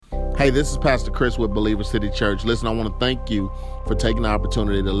Hey, this is Pastor Chris with Believer City Church. Listen, I want to thank you for taking the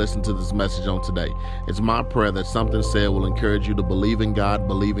opportunity to listen to this message on today. It's my prayer that something said will encourage you to believe in God,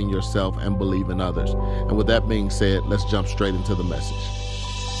 believe in yourself, and believe in others. And with that being said, let's jump straight into the message.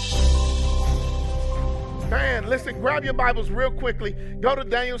 Man, listen, grab your Bibles real quickly. Go to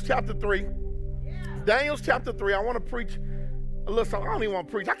Daniel chapter 3. Daniel chapter 3. I want to preach a little something. I don't even want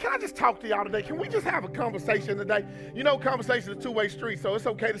to preach. Can I just talk to y'all today? Can we just have a conversation today? You know, conversation is a two-way street, so it's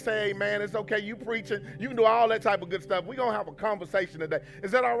okay to say amen. It's okay. You preaching. You can do all that type of good stuff. We're going to have a conversation today. Is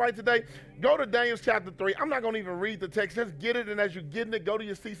that all right today? Go to Daniel chapter 3. I'm not going to even read the text. Just get it, and as you're getting it, go to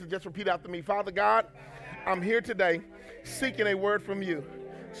your seats and just repeat after me. Father God, I'm here today seeking a word from you.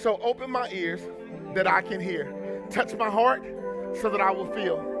 So open my ears that I can hear. Touch my heart so that I will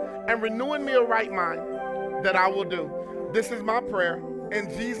feel. And renewing me a right mind that I will do. This is my prayer in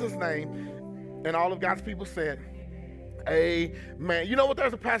Jesus' name. And all of God's people said, amen. You know what?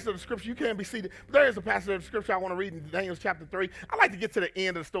 There's a passage of the scripture. You can't be seated. But there is a passage of the scripture I want to read in Daniel chapter 3. I like to get to the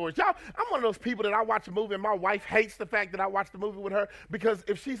end of the story. Y'all, I'm one of those people that I watch a movie and my wife hates the fact that I watch the movie with her, because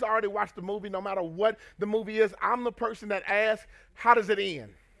if she's already watched the movie, no matter what the movie is, I'm the person that asks, how does it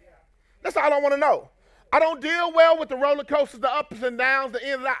end? That's all I want to know. I don't deal well with the roller coasters, the ups and downs, the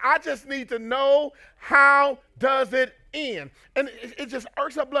ins and outs. I just need to know, how does it end? And it just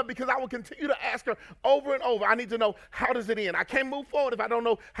irks her blood, because I will continue to ask her over and over. I need to know, how does it end? I can't move forward if I don't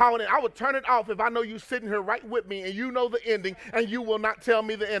know how it ends. I would turn it off if I know you're sitting here right with me and you know the ending and you will not tell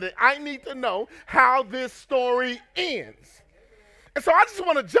me the ending. I need to know how this story ends. And so I just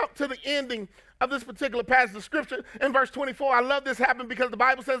want to jump to the ending of this particular passage of scripture in verse 24. I love this happened because the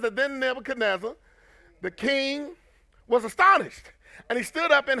Bible says that then Nebuchadnezzar, the king, was astonished, and he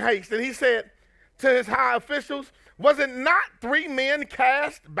stood up in haste, and he said to his high officials, was it not 3 men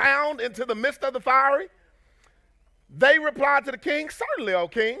cast bound into the midst of the fire? They replied to the king, certainly, O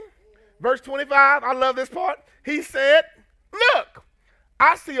king. Verse 25, I love this part. He said, look,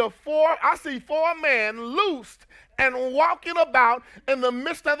 I see 4 men loosed and walking about in the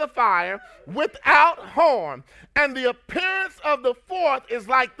midst of the fire without harm. And the appearance of the 4th is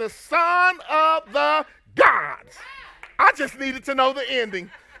like the son of the gods. I just needed to know the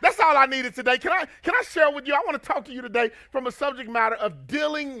ending. That's all I needed today. Can I share with you? I want to talk to you today from a subject matter of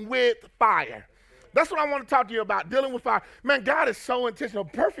dealing with fire. That's what I want to talk to you about, dealing with fire. Man, God is so intentional.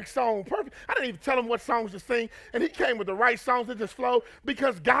 Perfect song, perfect. I didn't even tell him what songs to sing, and he came with the right songs that just flow,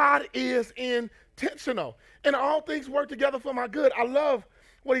 because God is intentional. And all things work together for my good. I love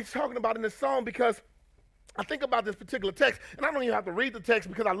what he's talking about in this song, because I think about this particular text, and I don't even have to read the text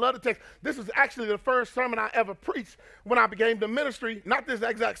because I love the text. This was actually the first sermon I ever preached when I began the ministry. Not this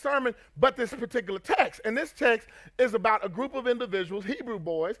exact sermon, but this particular text. And this text is about a group of individuals, Hebrew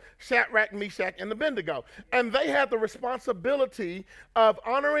boys, Shadrach, Meshach, and Abednego. And they had the responsibility of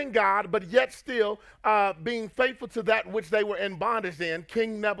honoring God, but yet still being faithful to that which they were in bondage in,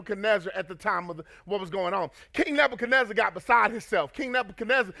 King Nebuchadnezzar at the time of what was going on. King Nebuchadnezzar got beside himself. King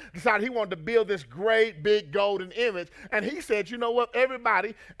Nebuchadnezzar decided he wanted to build this great, big golden image. And he said, you know what?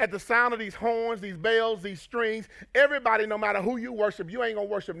 Everybody, at the sound of these horns, these bells, these strings, everybody, no matter who you worship, you ain't going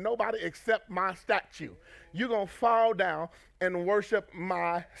to worship nobody except my statue. You're going to fall down and worship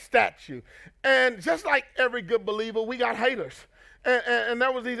my statue. And just like every good believer, we got haters. And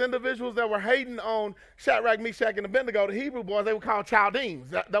there was these individuals that were hating on Shadrach, Meshach, and Abednego, the Hebrew boys. They were called Chaldeans.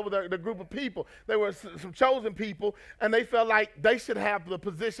 That was the group of people. They were some chosen people, and they felt like they should have the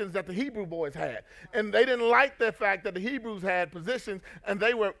positions that the Hebrew boys had. And they didn't like the fact that the Hebrews had positions, and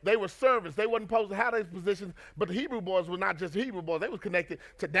they were servants. They wasn't supposed to have those positions, but the Hebrew boys were not just Hebrew boys. They was connected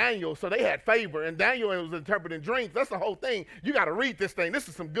to Daniel, so they had favor. And Daniel was interpreting dreams. That's the whole thing. You got to read this thing. This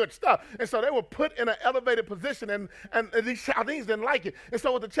is some good stuff. And so they were put in an elevated position, and these Chaldeans didn't like it. And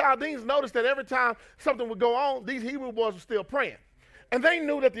so what the Chaldeans noticed, that every time something would go on, these Hebrew boys were still praying. And they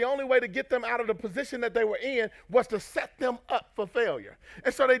knew that the only way to get them out of the position that they were in was to set them up for failure.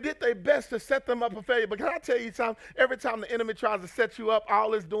 And so they did their best to set them up for failure. But can I tell you something? Every time the enemy tries to set you up,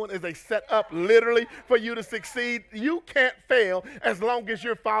 all it's doing is a set up literally for you to succeed. You can't fail as long as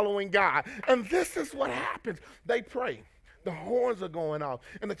you're following God. And this is what happens. They pray. The horns are going off.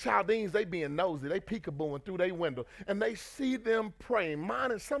 And the Chaldeans, they being nosy. They peekabooing through their window. And they see them praying,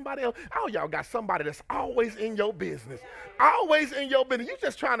 minding somebody else. Oh, y'all got somebody that's always in your business. Always in your business. You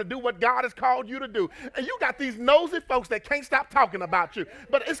just trying to do what God has called you to do. And you got these nosy folks that can't stop talking about you.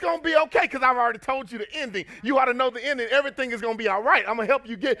 But it's going to be okay, because I've already told you the ending. You ought to know the ending. Everything is going to be all right. I'm going to help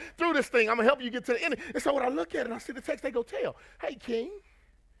you get through this thing. I'm going to help you get to the ending. And so when I look at it and I see the text, they go tell, hey, king,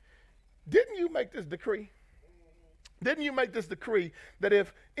 didn't you make this decree? Didn't you make this decree that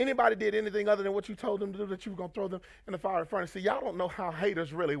if anybody did anything other than what you told them to do, that you were going to throw them in the fire furnace? See, y'all don't know how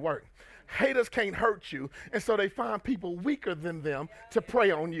haters really work. Haters can't hurt you, and so they find people weaker than them to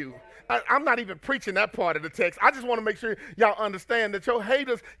prey on you. I'm not even preaching that part of the text. I just want to make sure y'all understand that your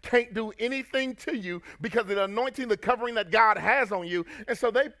haters can't do anything to you because of the anointing, the covering that God has on you. And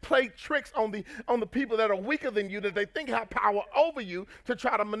so they play tricks on the people that are weaker than you, that they think have power over you, to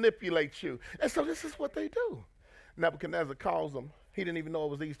try to manipulate you. And so this is what they do. Nebuchadnezzar calls them. He didn't even know it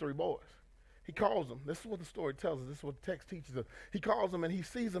was these three boys. He calls them. This is what the story tells us. This is what the text teaches us. He calls them and he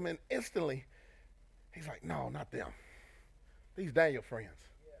sees them, and instantly he's like, no, not them. These Daniel friends.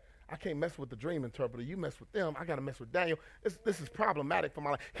 I can't mess with the dream interpreter. You mess with them. I got to mess with Daniel. This is problematic for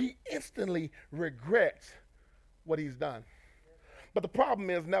my life. He instantly regrets what he's done. But the problem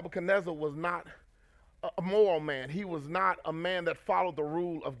is Nebuchadnezzar was not a moral man. He was not a man that followed the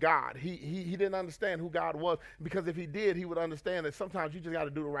rule of God. He didn't understand who God was, because if he did, he would understand that sometimes you just got to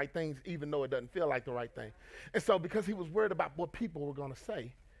do the right things even though it doesn't feel like the right thing. And so because he was worried about what people were going to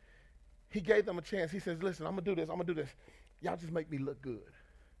say, he gave them a chance. He says, listen, I'm going to do this. I'm going to do this. Y'all just make me look good.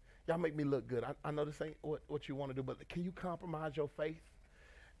 Y'all make me look good. I know this ain't what you want to do, but can you compromise your faith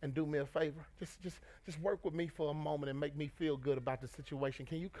and do me a favor? Just work with me for a moment and make me feel good about the situation.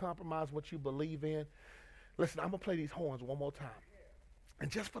 Can you compromise what you believe in? Listen, I'm going to play these horns one more time. And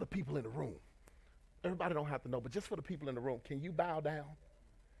just for the people in the room, everybody don't have to know, but just for the people in the room, can you bow down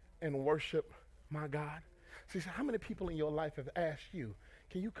and worship my God? See, how many people in your life have asked you,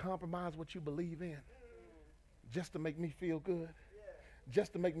 can you compromise what you believe in just to make me feel good?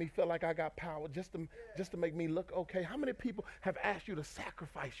 Just to make me feel like I got power, just to make me look okay? How many people have asked you to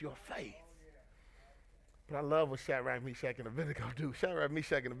sacrifice your faith? But I love what Shadrach, Meshach, and Abednego do. Shadrach,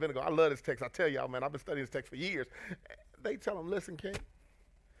 Meshach, and Abednego, I love this text. I tell y'all, man, I've been studying this text for years. They tell them, listen, King,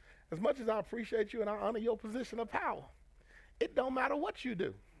 as much as I appreciate you and I honor your position of power, it don't matter what you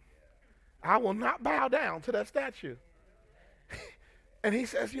do. I will not bow down to that statue. And he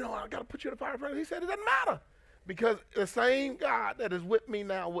says, I got to put you in the fire furnace. He said, it doesn't matter. Because the same God that is with me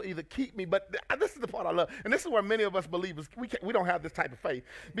now will either keep me, but this is the part I love. And this is where many of us believers, we don't have this type of faith.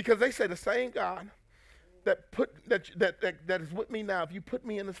 Because they say the same God that is with me now, if you put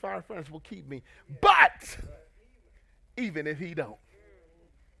me in this fire furnace, will keep me. But even if he don't.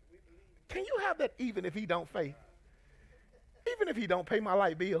 Can you have that even if he don't faith? Even if he don't pay my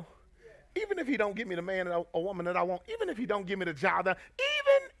light bill. Even if he don't give me the man or woman that I want. Even if he don't give me the job.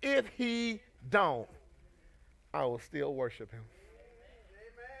 Even if he don't, I will still worship him.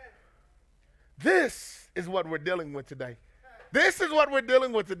 Amen. This is what we're dealing with today. This is what we're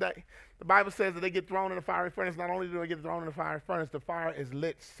dealing with today. The Bible says that they get thrown in the fiery furnace. Not only do they get thrown in the fiery furnace, the fire is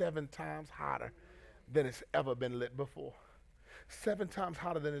lit 7 times hotter than it's ever been lit before. 7 times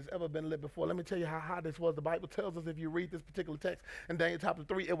hotter than it's ever been lit before. Let me tell you how hot this was. The Bible tells us, if you read this particular text in Daniel chapter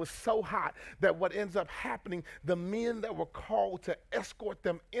 3, it was so hot that what ends up happening, the men that were called to escort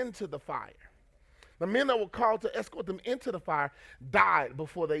them into the fire, the men that were called to escort them into the fire died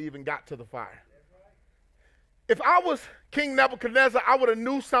before they even got to the fire. If I was King Nebuchadnezzar, I would have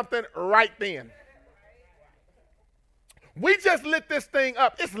knew something right then. We just lit this thing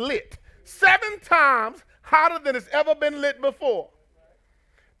up. It's lit 7 times hotter than it's ever been lit before.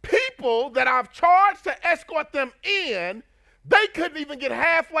 People that I've charged to escort them in, they couldn't even get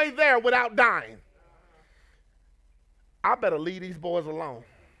halfway there without dying. I better leave these boys alone.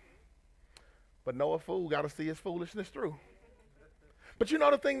 But no, a fool got to see his foolishness through. But you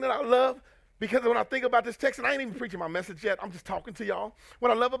know the thing that I love? Because when I think about this text, and I ain't even preaching my message yet, I'm just talking to y'all. What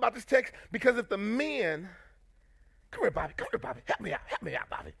I love about this text, because if the men, come here, Bobby, help me out,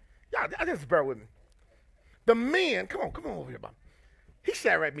 Bobby. Y'all, just bear with me. The men, come on over here, Bobby. He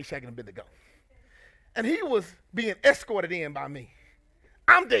Shadrach, Meshach, and Abednego. And he was being escorted in by me.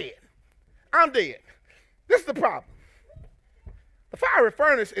 I'm dead. This is the problem. The fiery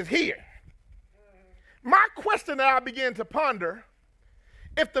furnace is here. My question that I began to ponder,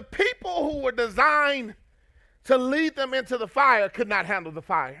 if the people who were designed to lead them into the fire could not handle the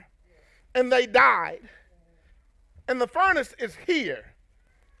fire, and they died, and the furnace is here,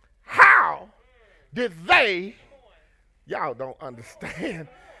 how did they, y'all don't understand,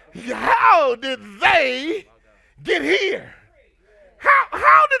 how did they get here?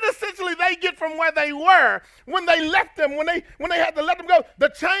 How did essentially they get from where they were when they left them, when they had to let them go? The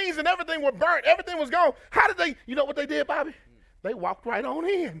chains and everything were burnt. Everything was gone. How did they, you know what they did, Bobby? They walked right on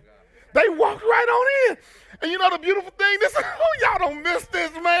in. They walked right on in. And you know the beautiful thing? Y'all don't miss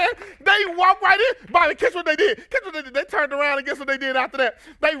this, man. They walked right in. Bobby, catch what they did. They turned around, and guess what they did after that?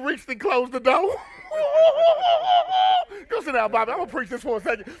 They reached and closed the door. Go sit down, Bobby. I'm going to preach this for a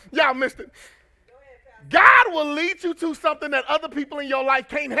second. Y'all missed it. God will lead you to something that other people in your life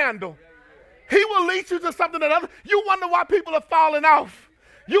can't handle. He will lead you to something that you wonder why people are falling off.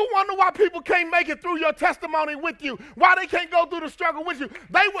 You wonder why people can't make it through your testimony with you, why they can't go through the struggle with you.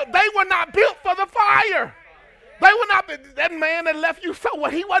 They were not built for the fire. They were not, that man that left you, so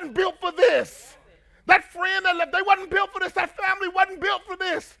what? He wasn't built for this. That friend that left, they wasn't built for this. That family wasn't built for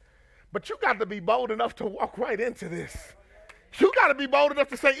this. But you got to be bold enough to walk right into this. You got to be bold enough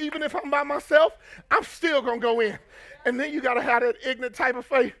to say, even if I'm by myself, I'm still going to go in. And then you got to have that ignorant type of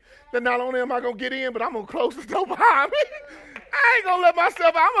faith that not only am I going to get in, but I'm going to close the door behind me. I ain't going to let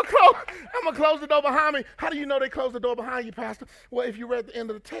myself out. I'm going to close the door behind me. How do you know they closed the door behind you, Pastor? Well, if you read the end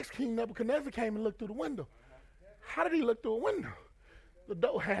of the text, King Nebuchadnezzar came and looked through the window. How did he look through a window? The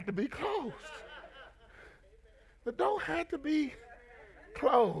door had to be closed. The door had to be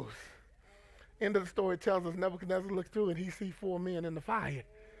closed. End of the story tells us Nebuchadnezzar looked through and he see 4 men in the fire.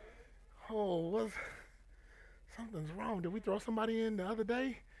 Oh, something's wrong. Did we throw somebody in the other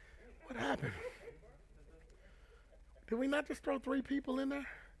day? What happened? Did we not just throw 3 people in there?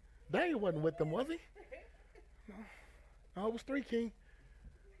 Daniel wasn't with them, was he? No, it was 3, King.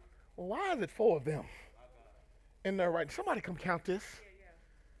 Well, why is it 4 of them in there right? Somebody come count this.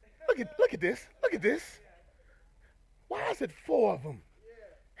 Look at this. Look at this. Why is it 4 of them?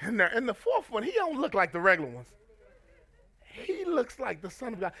 And the 4th one, he don't look like the regular ones. He looks like the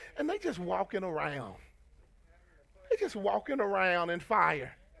Son of God. And they just walking around. They just walking around in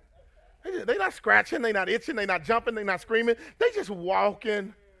fire. They not scratching, they not itching, they not jumping, they not screaming. They just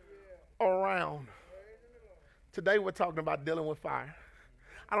walking around. Today we're talking about dealing with fire.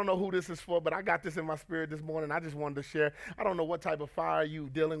 I don't know who this is for, but I got this in my spirit this morning. I just wanted to share. I don't know what type of fire you're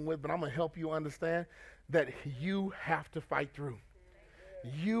dealing with, but I'm going to help you understand that you have to fight through.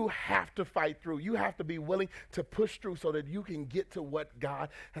 You have to fight through. You have to be willing to push through so that you can get to what God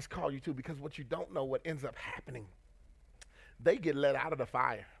has called you to. Because what you don't know, what ends up happening, they get let out of the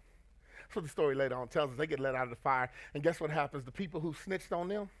fire. That's what the story later on tells us. They get let out of the fire. And guess what happens? The people who snitched on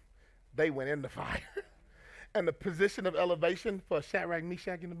them, they went in the fire. And the position of elevation for Shadrach,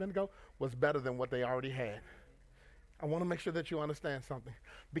 Meshach, and Abednego was better than what they already had. I want to make sure that you understand something,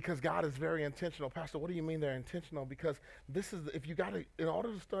 because God is very intentional. Pastor, what do you mean they're intentional? Because this is, if you got to, in order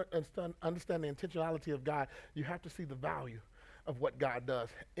to understand the intentionality of God, you have to see the value of what God does.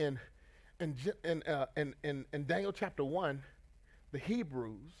 In Daniel chapter 1, the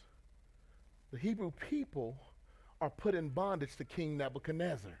Hebrew people are put in bondage to King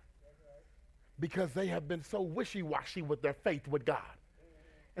Nebuchadnezzar because they have been so wishy-washy with their faith with God.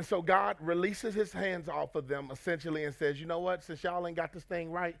 And so God releases his hands off of them essentially and says, you know what, since y'all ain't got this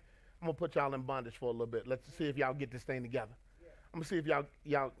thing right, I'm going to put y'all in bondage for a little bit. Let's see if y'all get this thing together. I'm going to see if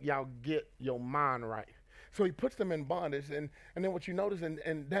y'all get your mind right. So he puts them in bondage. And then what you notice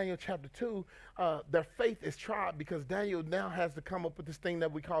in Daniel chapter 2, their faith is tried because Daniel now has to come up with this thing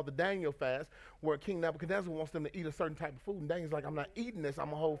that we call the Daniel fast, where King Nebuchadnezzar wants them to eat a certain type of food. And Daniel's like, I'm not eating this. I'm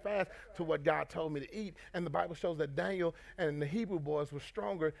going to hold fast to what God told me to eat. And the Bible shows that Daniel and the Hebrew boys were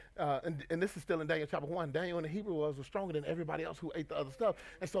stronger. And this is still in Daniel chapter 1. Daniel and the Hebrew boys were stronger than everybody else who ate the other stuff.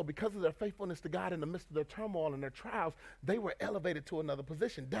 And so because of their faithfulness to God in the midst of their turmoil and their trials, they were elevated to another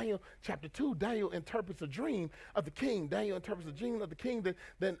position. Daniel chapter 2, Daniel interprets a dream of the king. Daniel interprets a dream of the king.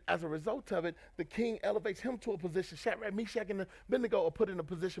 Then as a result of it, the king elevates him to a position. Shadrach, Meshach, and Abednego are put in a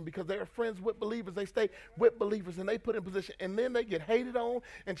position because they are friends with believers. They stay with believers and they put in position. And then they get hated on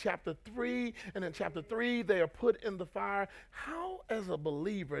in chapter 3. And in chapter 3, they are put in the fire. How, as a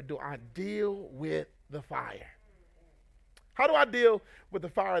believer, do I deal with the fire? How do I deal with the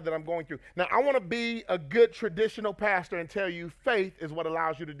fire that I'm going through? Now, I want to be a good traditional pastor and tell you faith is what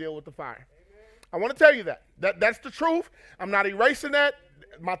allows you to deal with the fire. I want to tell you that's the truth. I'm not erasing that.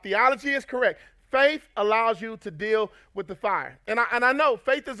 My theology is correct. Faith allows you to deal with the fire. And I know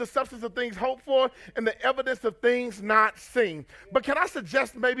faith is the substance of things hoped for and the evidence of things not seen. But can I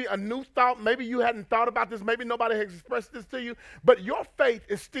suggest maybe a new thought? Maybe you hadn't thought about this. Maybe nobody has expressed this to you. But your faith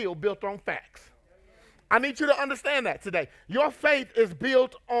is still built on facts. I need you to understand that today. Your faith is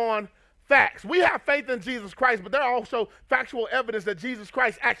built on facts. We have faith in Jesus Christ, but there are also factual evidence that Jesus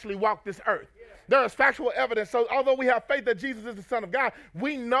Christ actually walked this earth. There is factual evidence. So although we have faith that Jesus is the Son of God,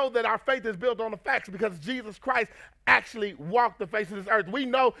 we know that our faith is built on the facts because Jesus Christ actually walked the face of this earth. We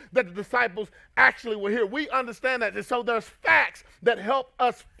know that the disciples actually were here. We understand that. And so there's facts that help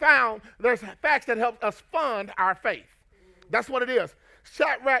us there's facts that help us fund our faith. That's what it is.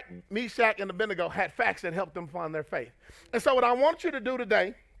 Shadrach, Meshach, and Abednego had facts that helped them fund their faith. And so what I want you to do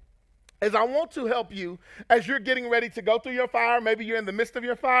today is I want to help you as you're getting ready to go through your fire. Maybe you're in the midst of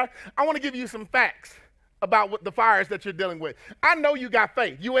your fire. I want to give you some facts about what the fires that you're dealing with. I know you got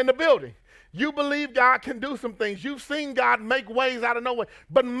faith. You in the building. You believe God can do some things. You've seen God make ways out of no way.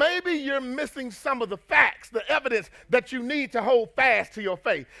 But maybe you're missing some of the facts, the evidence that you need to hold fast to your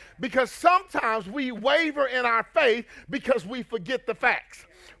faith. Because sometimes we waver in our faith because we forget the facts.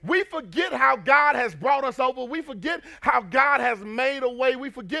 We forget how God has brought us over. We forget how God has made a way. We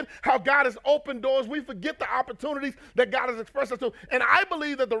forget how God has opened doors. We forget the opportunities that God has expressed us to. And I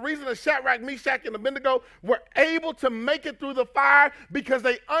believe that the reason that Shadrach, Meshach, and Abednego were able to make it through the fire because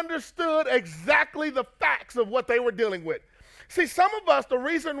they understood exactly the facts of what they were dealing with. See, some of us, the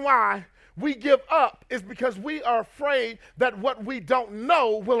reason why we give up is because we are afraid that what we don't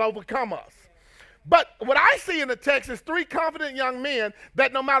know will overcome us. But what I see in the text is 3 confident young men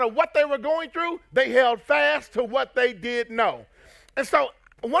that no matter what they were going through, they held fast to what they did know. And so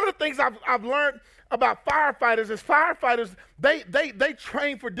one of the things I've learned about firefighters is firefighters, they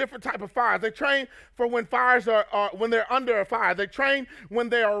train for different type of fires. They train for when fires are when they're under a fire. They train when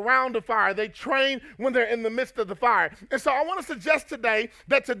they're around a fire. They train when they're in the midst of the fire. And so I want to suggest today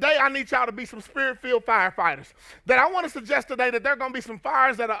that I need y'all to be some spirit-filled firefighters. That I want to suggest today that there are going to be some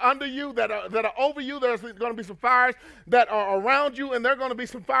fires that are under you, that are over you. There's going to be some fires that are around you, and there are going to be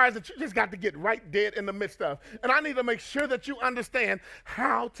some fires that you just got to get right dead in the midst of. And I need to make sure that you understand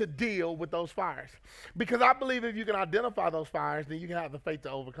how to deal with those fires. Because I believe if you can identify those fires, then you can have the faith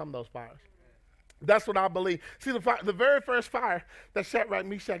to overcome those fires. That's what I believe. See, the very first fire that Shadrach,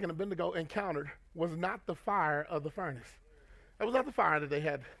 Meshach, and Abednego encountered was not the fire of the furnace. That was not the fire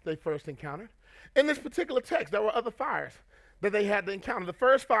that they first encountered. In this particular text, there were other fires that they had to encounter. The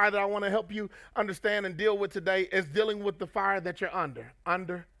first fire that I want to help you understand and deal with today is dealing with the fire that you're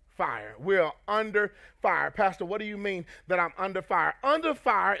under fire. We're under fire. Pastor, what do you mean that I'm under fire? Under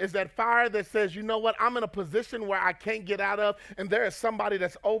fire is that fire that says, you know what, I'm in a position where I can't get out of, and there is somebody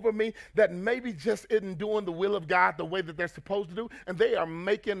that's over me that maybe just isn't doing the will of God the way that they're supposed to do, and they are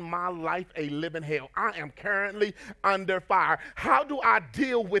making my life a living hell. I am currently under fire. How do I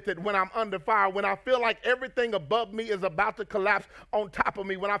deal with it when I'm under fire? When I feel like everything above me is about to collapse on top of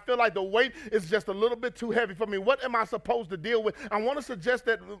me, when I feel like the weight is just a little bit too heavy for me, what am I supposed to deal with? I want to suggest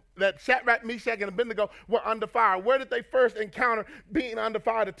that Shadrach, Meshach, and Abednego were under fire. Where did they first encounter being under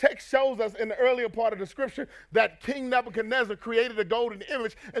fire? The text shows us in the earlier part of the scripture that King Nebuchadnezzar created a golden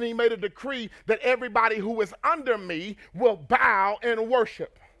image, and he made a decree that everybody who is under me will bow and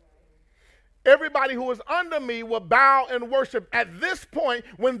worship. Everybody who is under me will bow and worship. At this point,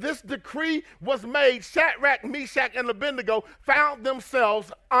 when this decree was made, Shadrach, Meshach, and Abednego found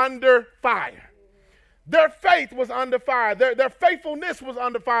themselves under fire. Their faith was under fire. Their faithfulness was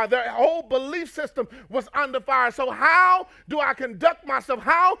under fire. Their whole belief system was under fire. So how do I conduct myself?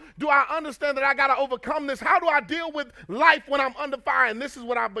 How do I understand that I got to overcome this? How do I deal with life when I'm under fire? And this is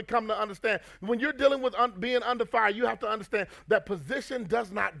what I've become to understand. When you're dealing with being under fire, you have to understand that position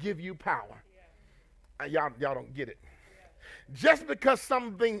does not give you power. Y'all don't get it. Just because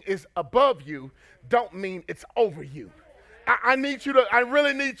something is above you don't mean it's over you. I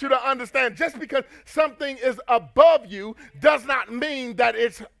really need you to understand, just because something is above you does not mean that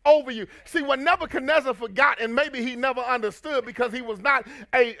it's over you. See, what Nebuchadnezzar forgot, and maybe he never understood because he was not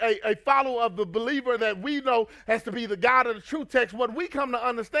a follower of the believer that we know has to be the God of the true text, what we come to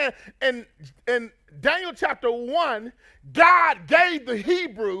understand in Daniel chapter 1, God gave the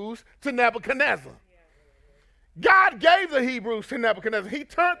Hebrews to Nebuchadnezzar. God gave the Hebrews to Nebuchadnezzar. He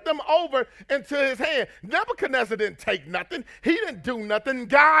turned them over into his hand. Nebuchadnezzar didn't take nothing. He didn't do nothing.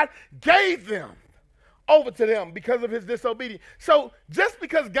 God gave them over to them because of his disobedience. So just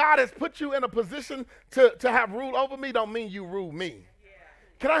because God has put you in a position to have rule over me don't mean you rule me. Yeah.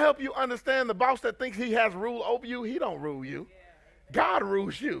 Can I help you understand? The boss that thinks he has rule over you, he don't rule you. Yeah. God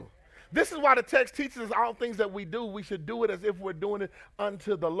rules you. This is why the text teaches us all things that we do, we should do it as if we're doing it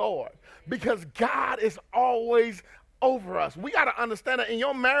unto the Lord. Because God is always over us. We got to understand that in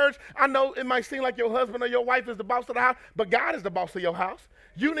your marriage, I know it might seem like your husband or your wife is the boss of the house, but God is the boss of your house.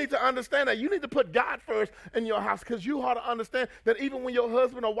 You need to understand that. You need to put God first in your house, because you ought to understand that even when your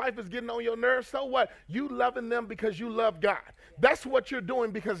husband or wife is getting on your nerves, so what? You loving them because you love God. That's what you're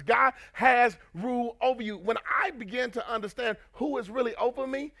doing, because God has rule over you. When I began to understand who is really over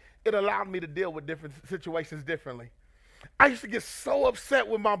me, it allowed me to deal with different situations differently. I used to get so upset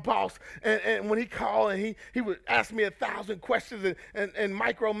with my boss, and when he called and he would ask me 1,000 questions and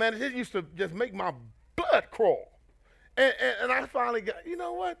micromanage, it used to just make my blood crawl. And I finally got, you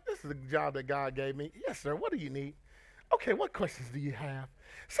know what? This is a job that God gave me. Yes, sir. What do you need? Okay, what questions do you have?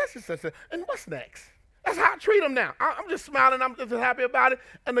 Such and such. And what's next? That's how I treat him now. I'm just smiling. I'm just happy about it.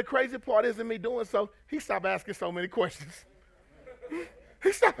 And the crazy part is in me doing so, he stopped asking so many questions.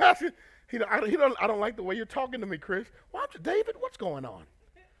 He stopped asking. I don't like the way you're talking to me, Chris. Why don't you, David, what's going on?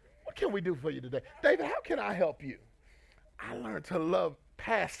 What can we do for you today? David, how can I help you? I learned to love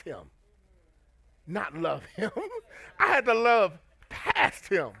past him, not love him. I had to love past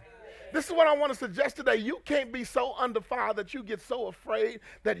him. This is what I want to suggest today. You can't be so undefiled that you get so afraid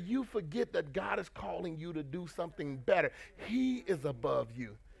that you forget that God is calling you to do something better. He is above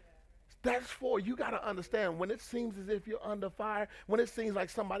you. That's for you got to understand when it seems as if you're under fire, when it seems like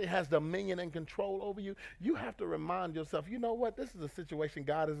somebody has dominion and control over you, you have to remind yourself, you know what? This is a situation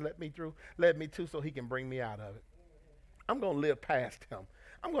God has led me to so he can bring me out of it. I'm going to live past him.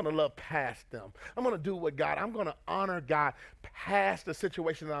 I'm going to love past them. I'm going to do what God, I'm going to honor God past the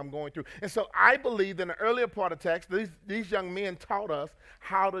situation that I'm going through. And so I believe in the earlier part of the text, these young men taught us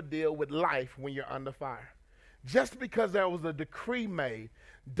how to deal with life when you're under fire. Just because there was a decree made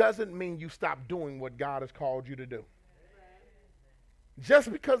doesn't mean you stop doing what God has called you to do.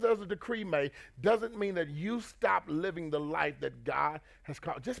 Just because there's a decree made doesn't mean that you stop living the life that God has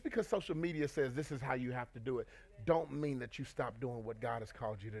called. Just because social media says this is how you have to do it, don't mean that you stop doing what God has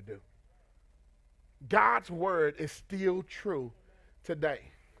called you to do. God's word is still true today.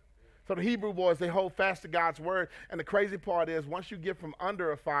 So the Hebrew boys, they hold fast to God's word. And the crazy part is once you get from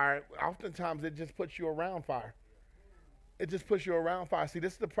under a fire, oftentimes it just puts you around fire. It just puts you around fire. See,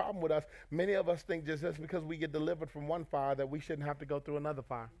 this is the problem with us. Many of us think just because we get delivered from one fire that we shouldn't have to go through another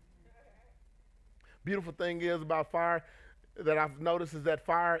fire. Beautiful thing is about fire that I've noticed is that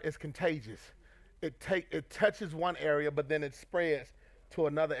fire is contagious. It touches one area, but then it spreads to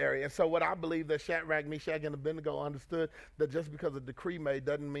another area. And so what I believe that Shadrach, Meshach, and Abednego understood, that just because a decree made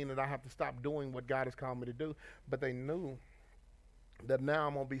doesn't mean that I have to stop doing what God has called me to do. But they knew that now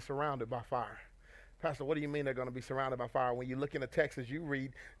I'm going to be surrounded by fire. Pastor, what do you mean they're going to be surrounded by fire? When you look in the text, as you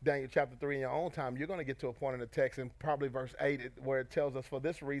read Daniel chapter 3 in your own time, you're going to get to a point in the text, in probably verse 8, where it tells us, for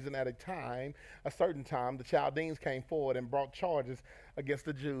this reason at a certain time, the Chaldeans came forward and brought charges against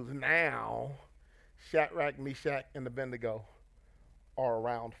the Jews. Now, Shadrach, Meshach, and Abednego are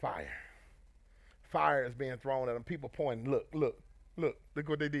around fire. Fire is being thrown at them. People pointing, look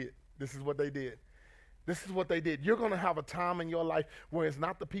what they did. This is what they did. This is what they did. You're going to have a time in your life where it's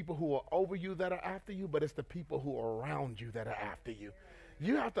not the people who are over you that are after you, but it's the people who are around you that are after you.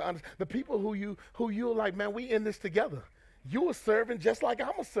 You have to understand the people who you're like, man, we in this together. You are serving just like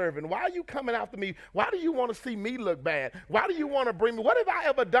I'm a servant. Why are you coming after me? Why do you want to see me look bad? Why do you want to bring me? What have I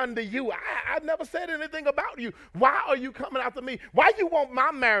ever done to you? I never said anything about you. Why are you coming after me? Why you want my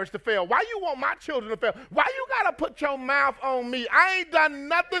marriage to fail? Why you want my children to fail? Why you got to put your mouth on me? I ain't done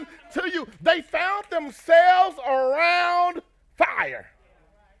nothing to you. They found themselves around fire.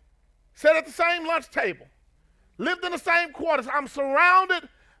 Sat at the same lunch table. Lived in the same quarters. I'm surrounded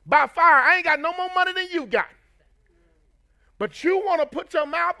by fire. I ain't got no more money than you got. But you want to put your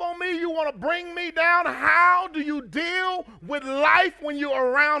mouth on me? You want to bring me down? How do you deal with life when you're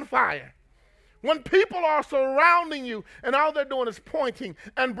around fire? When people are surrounding you and all they're doing is pointing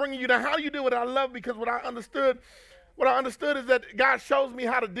and bringing you down, how do you deal with it? I love because what I understood is that God shows me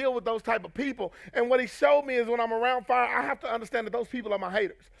how to deal with those type of people. And what he showed me is when I'm around fire, I have to understand that those people are my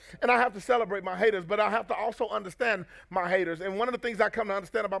haters. And I have to celebrate my haters, but I have to also understand my haters. And one of the things I come to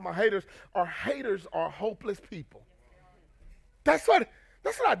understand about my haters are hopeless people. That's what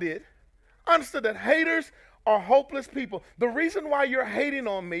I did. I understood that haters are hopeless people. The reason why you're hating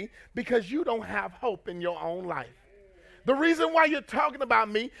on me, because you don't have hope in your own life. The reason why you're talking about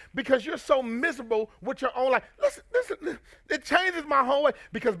me, because you're so miserable with your own life. Listen, it changes my whole way.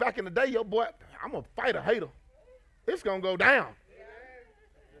 Because back in the day, yo, boy, I'm going to fight a hater. It's going to go down.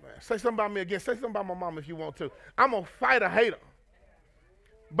 Say something about me again. Say something about my mom if you want to. I'm going to fight a hater.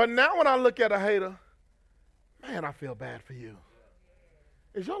 But now when I look at a hater, man, I feel bad for you.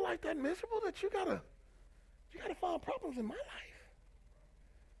 Is your life that miserable that you gotta find problems in my life?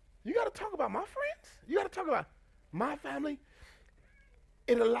 You gotta talk about my friends? You gotta talk about my family?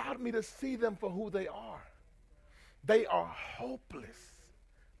 It allowed me to see them for who they are. They are hopeless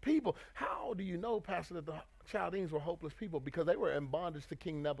people. How do you know, Pastor, that the Chaldeans were hopeless people? Because they were in bondage to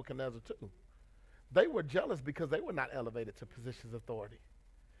King Nebuchadnezzar too. They were jealous because they were not elevated to positions of authority.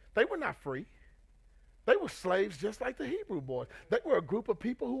 They were not free. They were slaves just like the Hebrew boys. They were a group of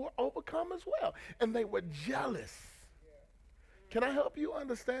people who were overcome as well. And they were jealous. Can I help you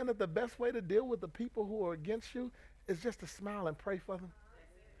understand that the best way to deal with the people who are against you is just to smile and pray for them?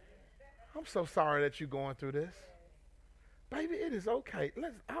 I'm so sorry that you're going through this. Baby, it is okay.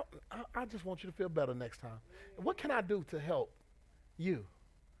 I just want you to feel better next time. What can I do to help you?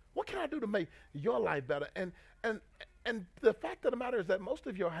 What can I do to make your life better? And the fact of the matter is that most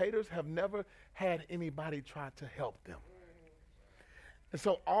of your haters have never had anybody try to help them. And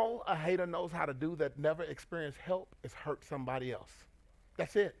so all a hater knows how to do that never experienced help is hurt somebody else.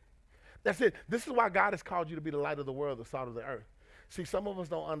 That's it. That's it. This is why God has called you to be the light of the world, the salt of the earth. See, some of us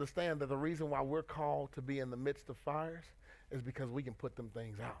don't understand that the reason why we're called to be in the midst of fires is because we can put them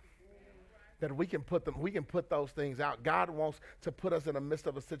things out. That we can put those things out. God wants to put us in the midst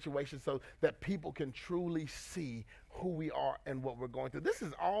of a situation so that people can truly see who we are and what we're going through. This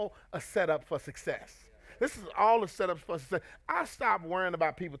is all a setup for success. This is all a setup for success. I stopped worrying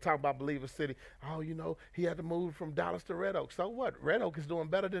about people talking about Believer City. Oh, he had to move from Dallas to Red Oak. So what? Red Oak is doing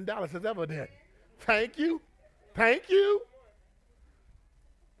better than Dallas has ever done. Thank you. Thank you.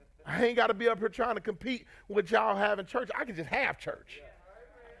 I ain't got to be up here trying to compete with y'all having church. I can just have church.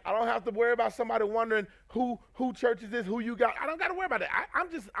 I don't have to worry about somebody wondering who church is this, who you got. I don't got to worry about that.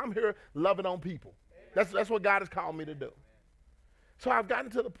 I'm here loving on people. That's what God has called me to do. So I've gotten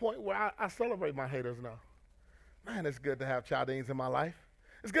to the point where I celebrate my haters now. Man, it's good to have Chaldeans in my life.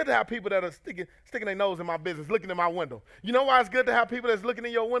 It's good to have people that are sticking their nose in my business, looking in my window. You know why it's good to have people that's looking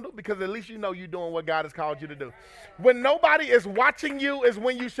in your window? Because at least you know you're doing what God has called you to do. When nobody is watching you is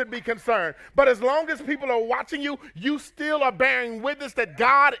when you should be concerned. But as long as people are watching you, you still are bearing witness that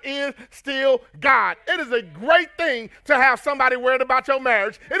God is still God. It is a great thing to have somebody worried about your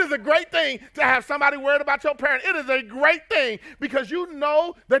marriage. It is a great thing to have somebody worried about your parent. It is a great thing because you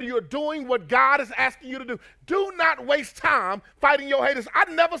know that you're doing what God is asking you to do. Do not waste time fighting your haters.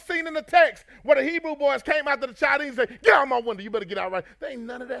 I've never seen in the text where the Hebrew boys came after the Chaldeans and said, get out my window, you better get out right. There ain't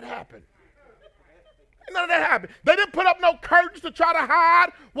none of that happened. None of that happened. They didn't put up no curtains to try to hide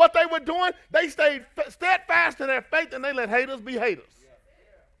what they were doing. They stayed steadfast in their faith and they let haters be haters.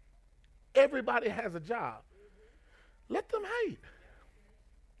 Everybody has a job. Let them hate.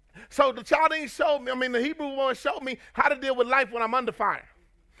 So the Chaldeans the Hebrew boys showed me how to deal with life when I'm under fire.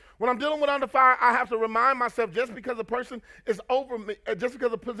 When I'm dealing with under fire, I have to remind myself just because a person is over me, just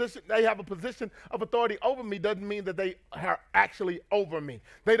because they have a position of authority over me doesn't mean that they are actually over me.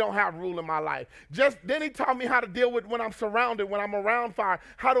 They don't have rule in my life. Then he taught me how to deal with when I'm surrounded, when I'm around fire.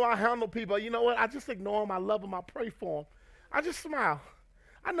 How do I handle people? You know what? I just ignore them. I love them. I pray for them. I just smile.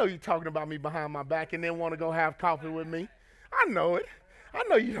 I know you're talking about me behind my back and then want to go have coffee with me. I know it. I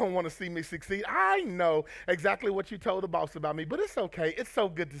know you don't want to see me succeed. I know exactly what you told the boss about me, but it's okay. It's so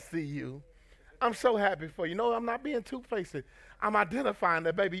good to see you. I'm so happy for you. No, I'm not being two-faced. I'm identifying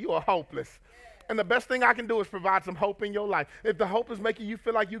that, baby, you are hopeless. And the best thing I can do is provide some hope in your life. If the hope is making you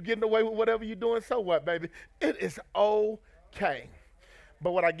feel like you're getting away with whatever you're doing, so what, baby? It is okay.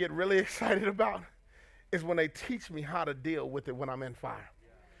 But what I get really excited about is when they teach me how to deal with it when I'm in fire.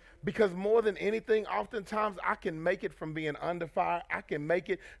 Because more than anything, oftentimes I can make it from being under fire. I can make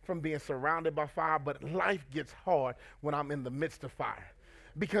it from being surrounded by fire, but life gets hard when I'm in the midst of fire.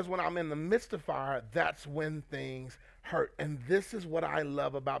 Because when I'm in the midst of fire, that's when things hurt. And this is what I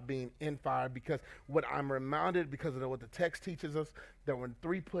love about being in fire, because what I'm reminded, because of what the text teaches us, there were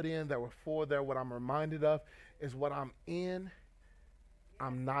 3 put in, there were 4 there. What I'm reminded of is what I'm in,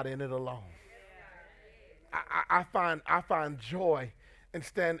 I'm not in it alone. I find joy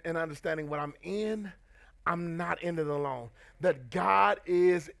and understanding what I'm in, I'm not in it alone. That God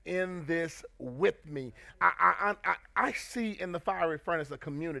is in this with me. I see in the fiery furnace a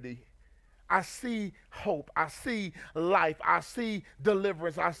community. I see hope. I see life. I see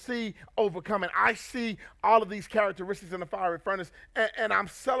deliverance. I see overcoming. I see all of these characteristics in the fiery furnace, and I'm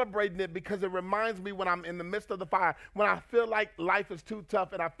celebrating it because it reminds me when I'm in the midst of the fire, when I feel like life is too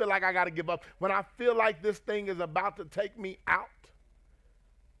tough and I feel like I got to give up, when I feel like this thing is about to take me out,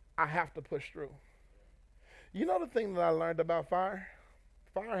 I have to push through. You know the thing that I learned about fire?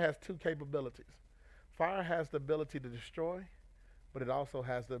 Fire has 2 capabilities. Fire has the ability to destroy, but it also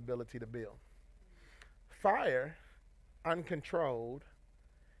has the ability to build. Fire, uncontrolled,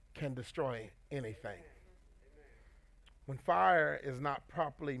 can destroy anything. When fire is not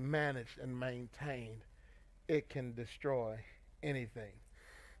properly managed and maintained, it can destroy anything.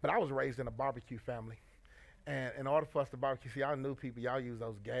 But I was raised in a barbecue family. And in order for us to barbecue, see, y'all new people, y'all use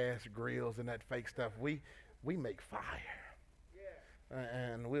those gas grills and that fake stuff. We make fire.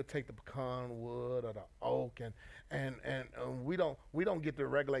 And we'll take the pecan wood or the oak, and we don't get to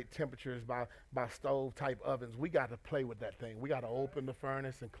regulate temperatures by stove type ovens. We got to play with that thing. We got to open the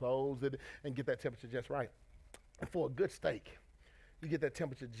furnace and close it and get that temperature just right. And for a good steak, you get that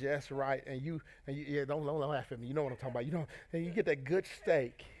temperature just right, and you don't laugh at me. You know what I'm talking about. And you get that good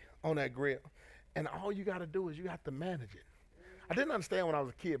steak on that grill. And all you got to do is you have to manage it. I didn't understand when I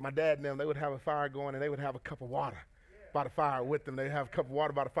was a kid. My dad and them, they would have a fire going, and they would have a cup of water by the fire with them. They'd have a cup of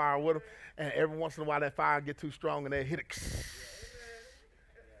water by the fire with them, and every once in a while that fire get too strong, and they'd hit it.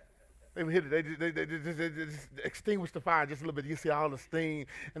 They would hit it. They just extinguish the fire just a little bit. You see all the steam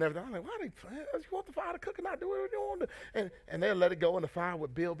and everything. I'm like, why are they playing? You want the fire to cook or not? Do what you want to. And they'll let it go, and the fire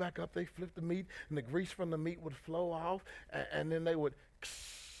would build back up. They flip the meat, and the grease from the meat would flow off, and then they would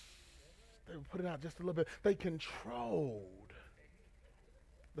put it out just a little bit. They controlled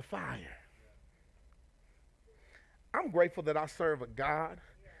the fire. I'm grateful that I serve a God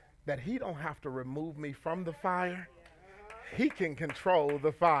that he don't have to remove me from the fire. He can control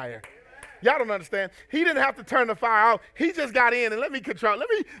the fire. Y'all don't understand. He didn't have to turn the fire off. He just got in and let me control. Let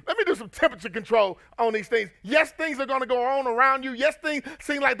me do some temperature control on these things. Yes, things are going to go on around you. Yes, things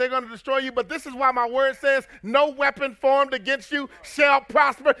seem like they're going to destroy you. But this is why my word says, no weapon formed against you shall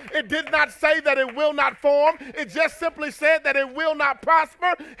prosper. It did not say that it will not form. It just simply said that it will not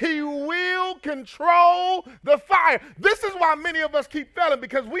prosper. He will control the fire. This is why many of us keep failing,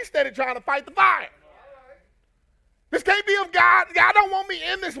 because we steady trying to fight the fire. This can't be of God. God don't want me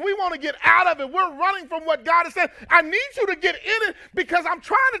in this. We want to get out of it. We're running from what God has said. I need you to get in it because I'm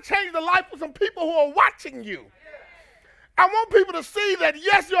trying to change the life of some people who are watching you. I want people to see that,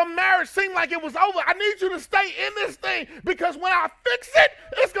 yes, your marriage seemed like it was over. I need you to stay in this thing, because when I fix it,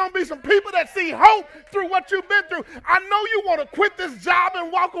 it's going to be some people that see hope through what you've been through. I know you want to quit this job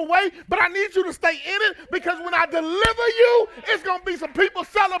and walk away, but I need you to stay in it, because when I deliver you, it's going to be some people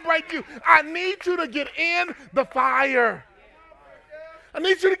celebrating you. I need you to get in the fire. I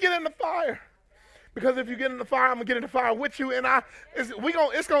need you to get in the fire. Because if you get in the fire, I'm going to get in the fire with you, and it's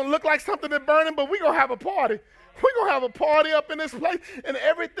going to look like something that's burning, but we're going to have a party. We're going to have a party up in this place, and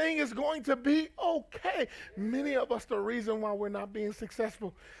everything is going to be okay. Many of us, the reason why we're not being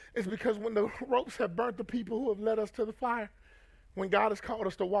successful is because when the ropes have burnt the people who have led us to the fire, when God has called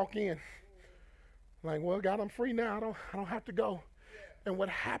us to walk in, like, well, God, I'm free now. I don't have to go. And what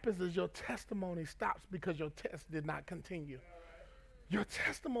happens is your testimony stops because your test did not continue. Your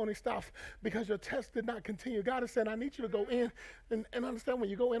testimony stops because your test did not continue. God is saying, I need you to go in and understand, when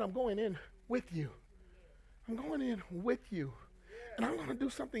you go in, I'm going in with you. I'm going in with you, and I'm going to do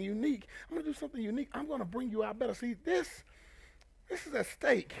something unique. I'm going to do something unique. I'm going to bring you out better. See, this is a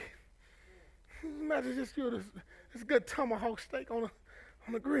steak. Imagine just this good tomahawk steak on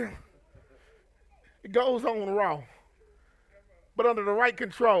the grill. It goes on raw, but under the right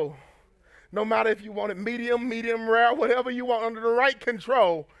control. No matter if you want it medium rare, whatever you want, under the right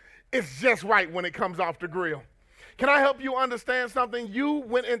control, it's just right when it comes off the grill. Can I help you understand something? You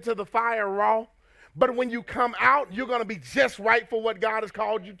went into the fire raw. But when you come out, you're going to be just right for what God has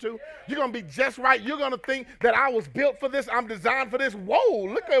called you to. You're going to be just right. You're going to think that I was built for this. I'm designed for this. Whoa,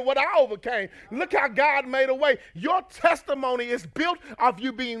 look at what I overcame. Look how God made a way. Your testimony is built off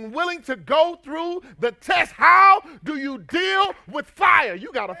you being willing to go through the test. How do you deal with fire?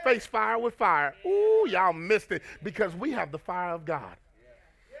 You got to face fire with fire. Ooh, y'all missed it, because we have the fire of God.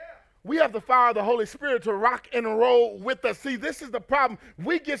 We have the fire of the Holy Spirit to rock and roll with us. See, this is the problem.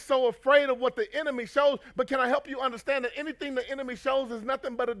 We get so afraid of what the enemy shows, but can I help you understand that anything the enemy shows is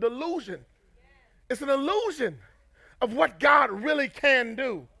nothing but a delusion? It's an illusion of what God really can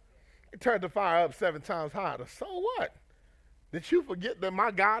do. He turned the fire up 7 times hotter. So what? Did you forget that my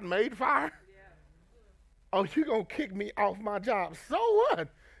God made fire? Oh, you going to kick me off my job. So what?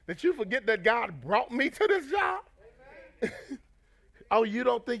 Did you forget that God brought me to this job? Oh, you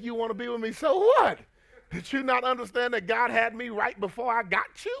don't think you want to be with me? So what? Did you not understand that God had me right before I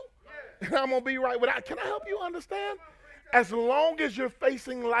got you? And I'm going to be right without. Can I help you understand? As long as you're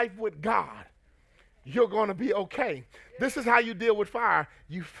facing life with God, you're going to be okay. This is how you deal with fire.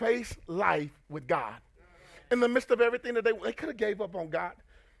 You face life with God. In the midst of everything that they could have gave up on God.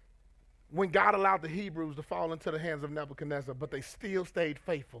 When God allowed the Hebrews to fall into the hands of Nebuchadnezzar, but they still stayed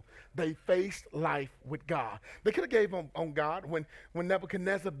faithful. They faced life with God. They could have gave on God when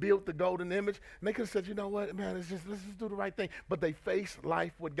Nebuchadnezzar built the golden image, and they could have said, you know what, man, let's just do the right thing. But they faced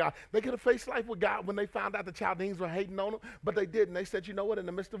life with God. They could have faced life with God when they found out the Chaldeans were hating on them, but they didn't. They said, you know what, in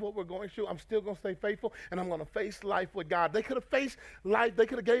the midst of what we're going through, I'm still going to stay faithful, and I'm going to face life with God. They could have faced life. They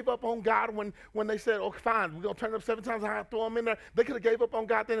could have gave up on God when they said, okay, fine, we're going to turn it up 7 times higher, throw them in there. They could have gave up on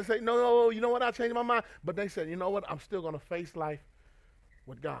God then and say, no, you know what, I changed my mind. But they said, you know what, I'm still going to face life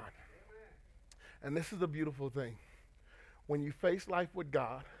with God. And this is the beautiful thing. When you face life with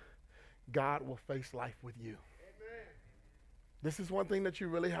God, God will face life with you. Amen. This is one thing that you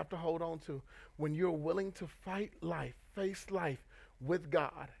really have to hold on to. When you're willing to fight life, face life with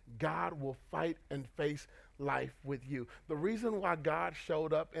God, God will fight and face life with you. The reason why God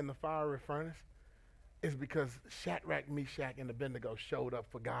showed up in the fiery furnace is because Shadrach, Meshach, and Abednego showed up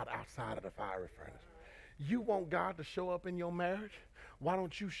for God outside of the fiery furnace. You want God to show up in your marriage? Why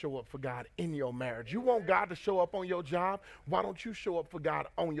don't you show up for God in your marriage? You want God to show up on your job? Why don't you show up for God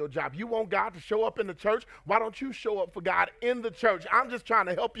on your job? You want God to show up in the church? Why don't you show up for God in the church? I'm just trying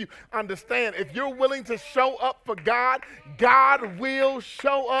to help you understand. If you're willing to show up for God, God will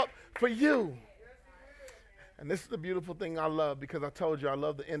show up for you. And this is the beautiful thing I love, because I told you I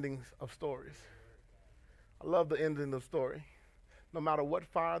love the endings of stories. I love the ending of the story. No matter what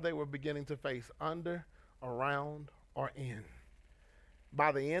fire they were beginning to face, under, around, or in,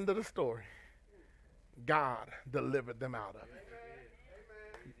 by the end of the story, God delivered them out of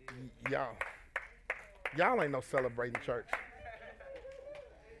it. Y'all ain't no celebrating church.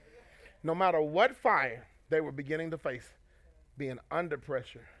 No matter what fire they were beginning to face, being under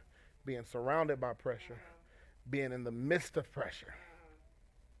pressure, being surrounded by pressure, being in the midst of pressure,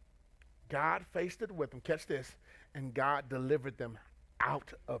 God faced it with them. Catch this. And God delivered them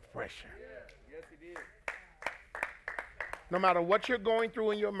out of pressure. Yes, he did. No matter what you're going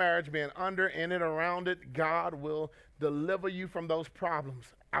through in your marriage, being under, in it, around it, God will deliver you from those problems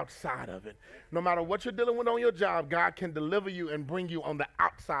outside of it. No matter what you're dealing with on your job, God can deliver you and bring you on the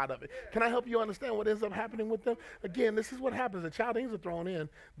outside of it. Can I help you understand what ends up happening with them? Again, this is what happens. The Chaldeans are thrown in.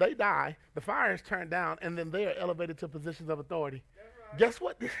 They die. The fire is turned down, and then they are elevated to positions of authority. Right. Guess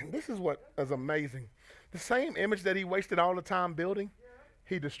what? This is what is amazing. The same image that he wasted all the time building,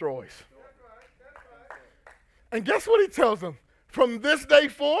 he destroys. And guess what he tells them? From this day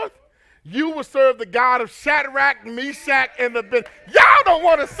forth, you will serve the God of Shadrach, Meshach, and Abednego. Y'all don't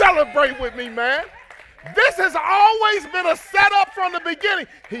want to celebrate with me, man. This has always been a setup from the beginning.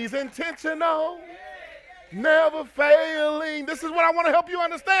 He's intentional, never failing. This is what I want to help you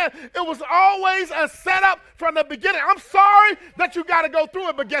understand. It was always a setup from the beginning. I'm sorry that you got to go through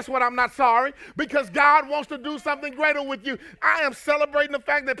it, but guess what? I'm not sorry, because God wants to do something greater with you. I am celebrating the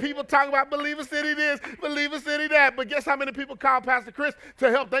fact that people talk about Believer City this, Believer City that, but guess how many people call Pastor Chris to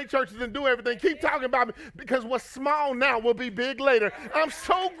help their churches and do everything? Keep talking about me, because what's small now will be big later. I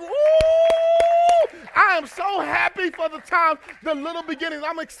am so happy for the time, the little beginnings.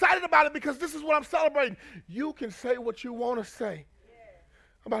 I'm excited about it, because this is what I'm celebrating. You can say what you want to say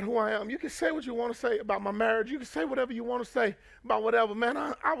about who I am. You can say what you want to say about my marriage. You can say whatever you want to say about whatever. Man,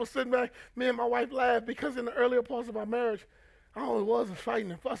 I was sitting back, me and my wife laughed, because in the earlier parts of our marriage, I only was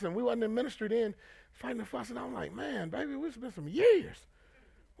fighting and fussing. We wasn't in ministry then, fighting and fussing. I'm like, man, baby, it's been some years.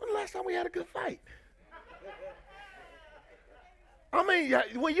 When the last time we had a good fight? I mean,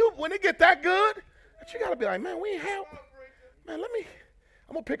 when it get that good, you got to be like, man, we ain't help. Man,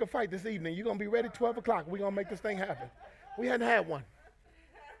 I'm going to pick a fight this evening. You're going to be ready 12 o'clock. We're going to make this thing happen. We hadn't had one.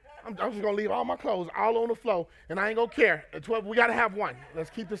 I'm just going to leave all my clothes all on the floor, and I ain't going to care. At 12, we got to have one. Let's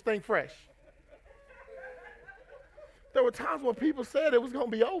keep this thing fresh. There were times when people said it was going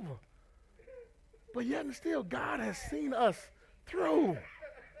to be over. But yet and still, God has seen us through.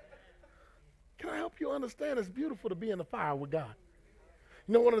 Can I help you understand? It's beautiful to be in the fire with God.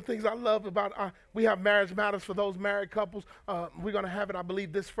 You know, one of the things I love about, we have Marriage Matters for those married couples. We're going to have it, I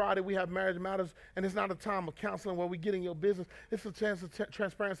believe, this Friday. We have Marriage Matters, and it's not a time of counseling where we get in your business. It's a chance of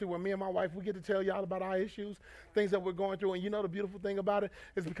transparency where me and my wife, we get to tell y'all about our issues, things that we're going through. And you know the beautiful thing about it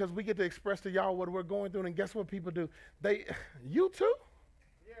is because we get to express to y'all what we're going through. And guess what people do? You too?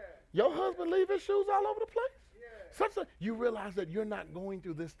 Yeah. Your husband leave his shoes all over the place? Yeah. You realize that you're not going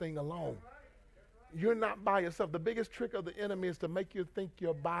through this thing alone. You're not by yourself. The biggest trick of the enemy is to make you think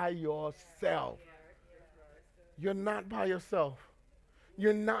you're by yourself. You're not by yourself.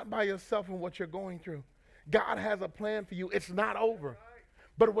 You're not by yourself in what you're going through. God has a plan for you. It's not over.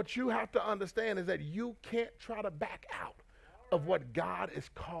 But what you have to understand is that you can't try to back out of what God is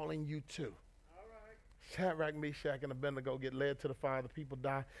calling you to. Shadrach, Meshach, and Abednego get led to the fire. The people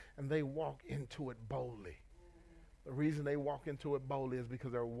die, and they walk into it boldly. The reason they walk into it boldly is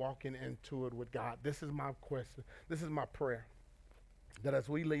because they're walking into it with God. This is my question. This is my prayer. That as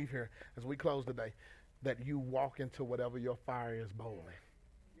we leave here, as we close today, that you walk into whatever your fire is boldly.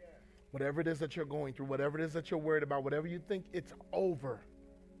 Yeah. Whatever it is that you're going through, whatever it is that you're worried about, whatever you think it's over,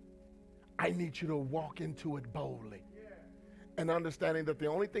 I need you to walk into it boldly. Yeah. And understanding that the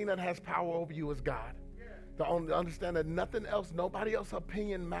only thing that has power over you is God. Yeah. To understand that nothing else, nobody else's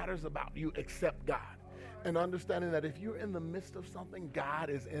opinion matters about you except God. And understanding that if you're in the midst of something,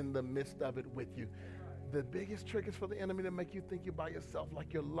 God is in the midst of it with you. The biggest trick is for the enemy to make you think you're by yourself,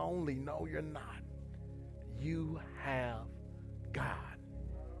 like you're lonely. No, you're not. You have God.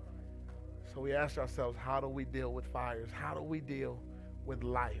 So we ask ourselves, how do we deal with fires? How do we deal with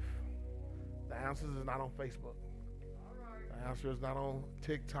life? The answer is not on Facebook. The answer is not on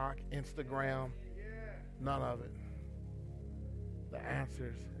TikTok, Instagram, none of it. The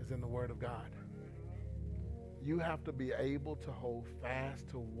answer is in the Word of God. You have to be able to hold fast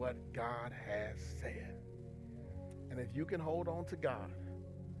to what God has said. And if you can hold on to God,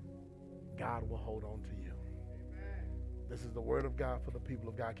 God will hold on to you. This is the word of God for the people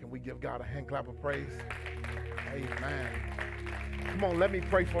of God. Can we give God a hand clap of praise? Amen. Come on, let me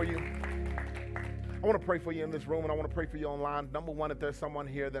pray for you. I want to pray for you in this room, and I want to pray for you online. Number one, if there's someone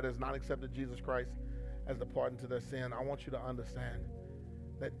here that has not accepted Jesus Christ as the pardon to their sin, I want you to understand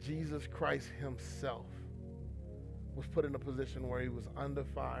that Jesus Christ himself was put in a position where he was under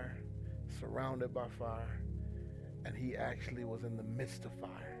fire, surrounded by fire, and he actually was in the midst of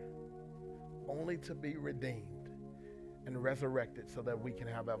fire, only to be redeemed and resurrected so that we can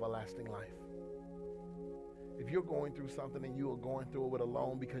have everlasting life. If you're going through something and you are going through it with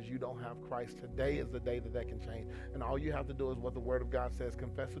alone because you don't have Christ, today is the day that can change. And all you have to do is what the Word of God says.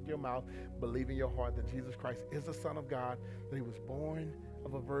 Confess with your mouth, believe in your heart that Jesus Christ is the Son of God, that he was born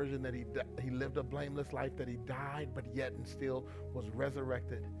of a virgin, that he lived a blameless life, that he died, but yet and still was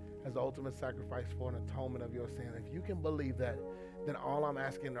resurrected as the ultimate sacrifice for an atonement of your sin. If you can believe that, then all I'm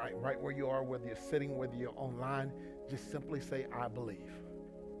asking right where you are, whether you're sitting, whether you're online, just simply say, I believe.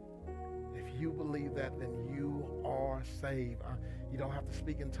 If you believe that, then you are saved. You don't have to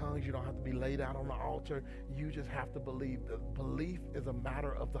speak in tongues. You don't have to be laid out on the altar. You just have to believe. The belief is a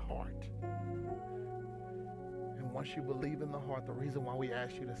matter of the heart. And once you believe in the heart, the reason why we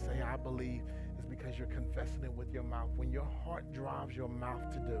ask you to say, I believe, is because you're confessing it with your mouth. When your heart drives your mouth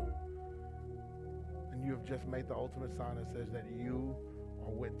to do, and you have just made the ultimate sign that says that you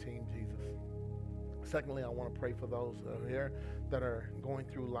are with Team Jesus. Secondly, I want to pray for those here that are going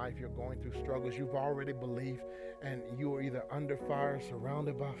through life. You're going through struggles. You've already believed, and you are either under fire,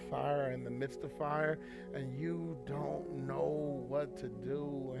 surrounded by fire, in the midst of fire, and you don't know what to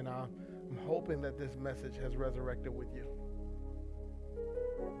do. And I'm hoping that this message has resurrected with you.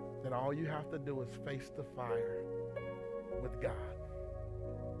 That all you have to do is face the fire with God,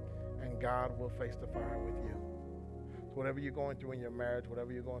 and God will face the fire with you. So whatever you're going through in your marriage,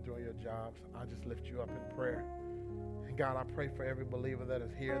 whatever you're going through in your jobs, I just lift you up in prayer. And God, I pray for every believer that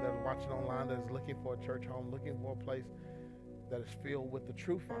is here, that is watching online, that is looking for a church home, looking for a place that is filled with the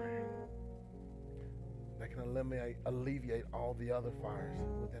true fire, that can alleviate all the other fires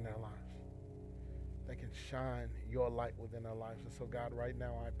within their lives, that can shine your light within their lives. And so God, right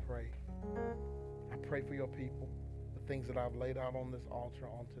now I pray for your people, the things that I've laid out on this altar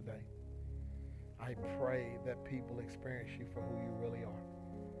on today. I pray that people experience you for who you really are.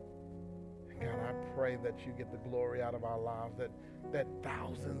 And God, I pray that you get the glory out of our lives, that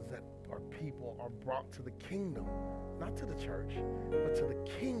thousands that are people are brought to the kingdom, not to the church, but to the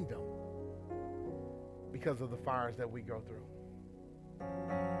kingdom because of the fires that we go through.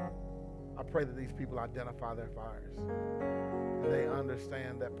 I pray that these people identify their fires. They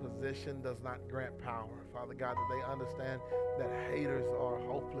understand that position does not grant power. Father God, that they understand that haters are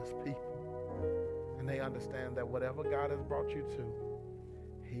hopeless people. And they understand that whatever God has brought you to,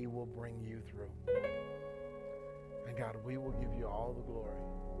 he will bring you through. And God, we will give you all the glory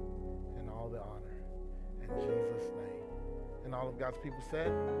and all the honor in Jesus' name. And all of God's people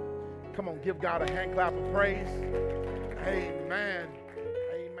said, come on, give God a hand clap of praise. Amen.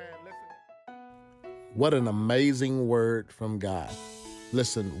 Amen. Listen. What an amazing word from God.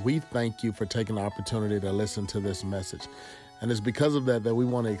 Listen, we thank you for taking the opportunity to listen to this message. And it's because of that we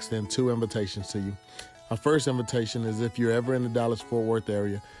want to extend two invitations to you. Our first invitation is if you're ever in the Dallas-Fort Worth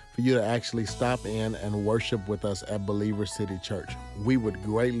area, for you to actually stop in and worship with us at Believer City Church. We would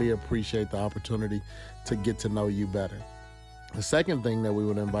greatly appreciate the opportunity to get to know you better. The second thing that we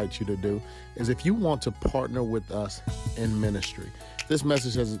would invite you to do is if you want to partner with us in ministry. This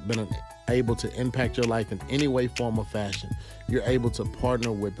message has been able to impact your life in any way, form, or fashion. You're able to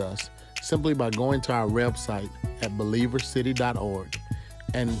partner with us simply by going to our website at believercity.org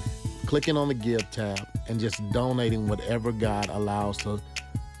and clicking on the Give tab and just donating whatever God allows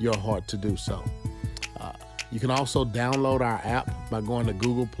your heart to do so. You can also download our app by going to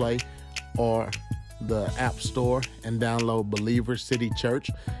Google Play or the App Store and download Believer City Church.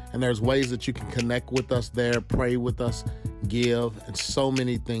 And there's ways that you can connect with us there, pray with us, give, and so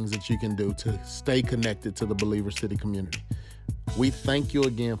many things that you can do to stay connected to the Believer City community. We thank you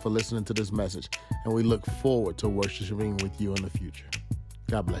again for listening to this message, and we look forward to worshiping with you in the future.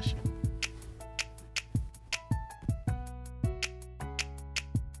 God bless you.